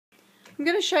I'm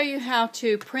going to show you how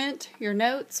to print your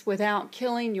notes without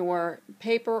killing your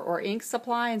paper or ink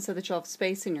supply, and so that you'll have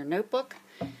space in your notebook.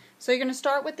 So you're going to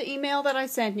start with the email that I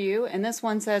sent you, and this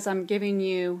one says I'm giving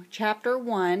you Chapter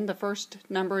 1. The first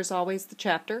number is always the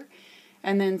chapter,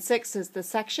 and then 6 is the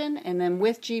section, and then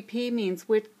with GP means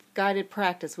with guided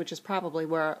practice, which is probably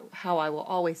how I will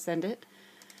always send it.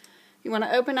 You want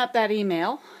to open up that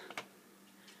email,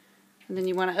 and then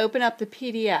you want to open up the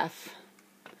PDF.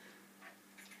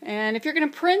 And if you're going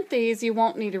to print these, you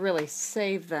won't need to really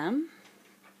save them.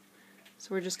 So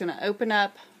we're just going to open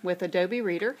up with Adobe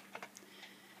Reader.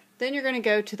 Then you're going to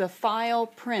go to the File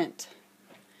Print.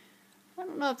 I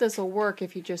don't know if this will work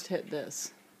if you just hit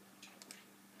this.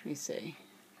 Let me see.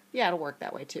 Yeah, it'll work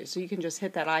that way too. So you can just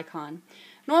hit that icon.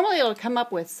 Normally it'll come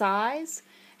up with size.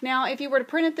 Now if you were to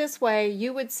print it this way,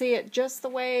 you would see it just the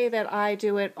way that I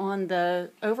do it on the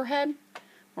overhead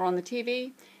or on the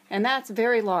TV. And that's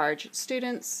very large.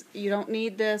 Students, you don't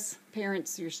need this.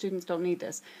 Parents, your students don't need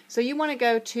this. So you want to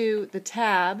go to the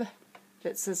tab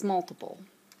that says multiple.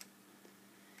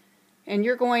 And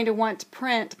you're going to want to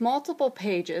print multiple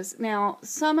pages. Now,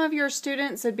 some of your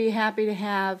students would be happy to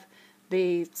have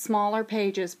the smaller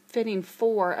pages fitting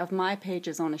 4 of my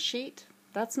pages on a sheet.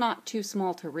 That's not too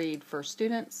small to read for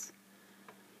students.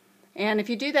 And if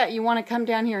you do that, you want to come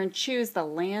down here and choose the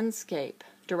landscape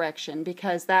direction,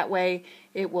 because that way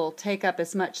it will take up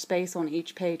as much space on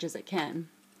each page as it can.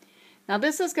 Now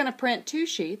this is going to print 2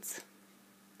 sheets.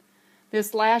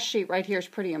 This last sheet right here is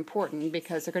pretty important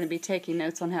because they're going to be taking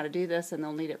notes on how to do this and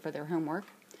they'll need it for their homework.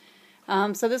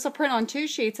 So this will print on 2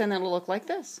 sheets and it'll look like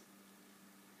this.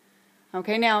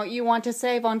 Okay, now you want to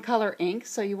save on color ink,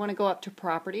 so you want to go up to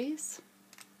Properties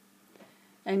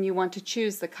and you want to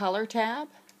choose the Color tab.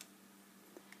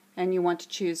 And you want to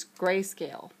choose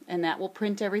Grayscale, and that will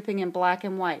print everything in black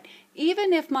and white.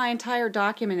 Even if my entire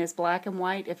document is black and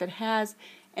white, if it has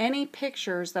any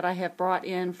pictures that I have brought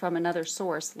in from another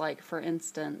source, like for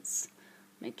instance,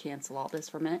 let me cancel all this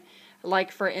for a minute,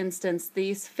 like for instance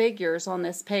these figures on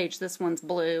this page, this one's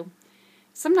blue.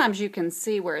 Sometimes you can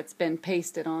see where it's been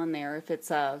pasted on there if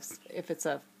it's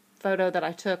a photo that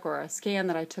I took or a scan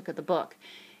that I took of the book.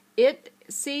 It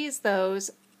sees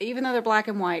those. Even though they're black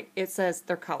and white, it says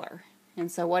they're color.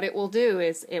 And so what it will do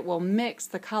is it will mix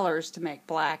the colors to make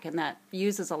black, and that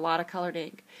uses a lot of colored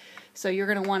ink. So you're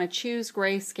going to want to choose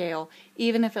Grayscale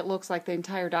even if it looks like the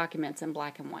entire document's in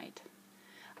black and white.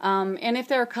 And if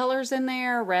there are colors in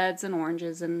there, reds and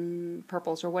oranges and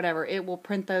purples or whatever, it will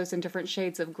print those in different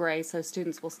shades of gray so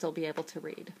students will still be able to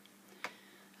read.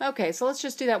 Okay, so let's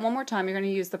just do that one more time. You're going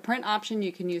to use the print option.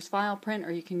 You can use File Print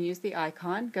or you can use the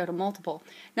icon. Go to Multiple.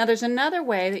 Now there's another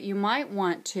way that you might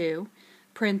want to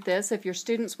print this if your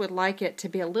students would like it to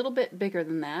be a little bit bigger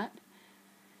than that.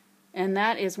 And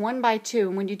that is 1 by 2.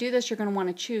 And when you do this, you're going to want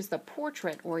to choose the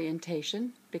portrait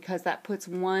orientation because that puts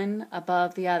one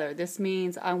above the other. This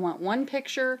means I want 1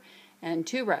 picture and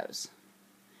 2 rows.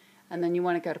 And then you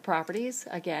want to go to Properties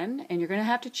again, and you're going to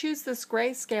have to choose this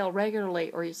Grayscale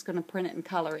regularly or it's going to print it in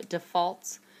color. It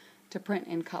defaults to print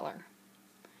in color.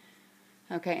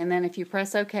 Okay, and then if you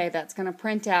press OK, that's going to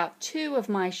print out 2 of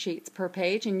my sheets per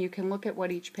page, and you can look at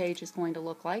what each page is going to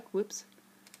look like. Whoops.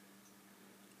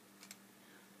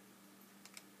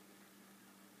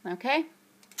 Okay,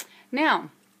 now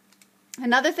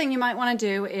another thing you might want to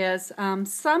do is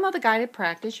some of the guided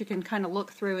practice you can kind of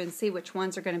look through and see which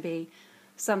ones are going to be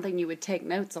something you would take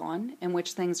notes on and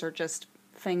which things are just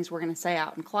things we're going to say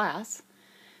out in class.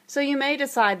 So you may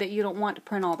decide that you don't want to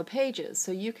print all the pages,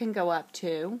 so you can go up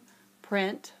to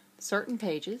Print Certain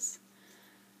Pages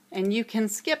and you can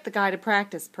skip the guided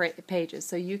practice pages.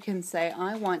 So you can say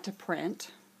I want to print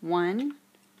 1,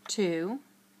 2,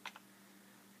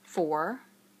 4,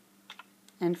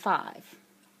 and 5.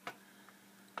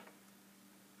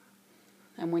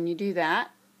 And when you do that,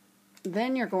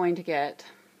 then you're going to get,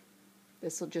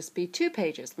 this will just be 2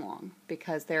 pages long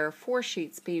because there are 4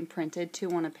 sheets being printed,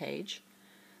 2 on a page,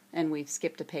 and we've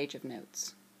skipped a page of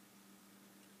notes.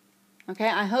 Okay,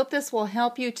 I hope this will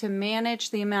help you to manage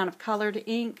the amount of colored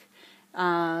ink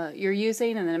you're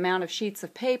using and the amount of sheets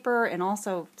of paper, and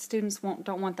also students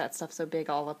don't want that stuff so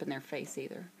big all up in their face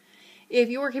either. If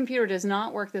your computer does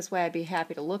not work this way, I'd be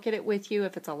happy to look at it with you.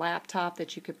 If it's a laptop,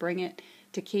 that you could bring it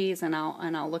to Keys and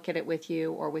I'll look at it with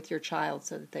you or with your child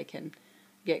so that they can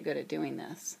get good at doing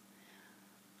this.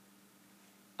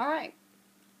 All right.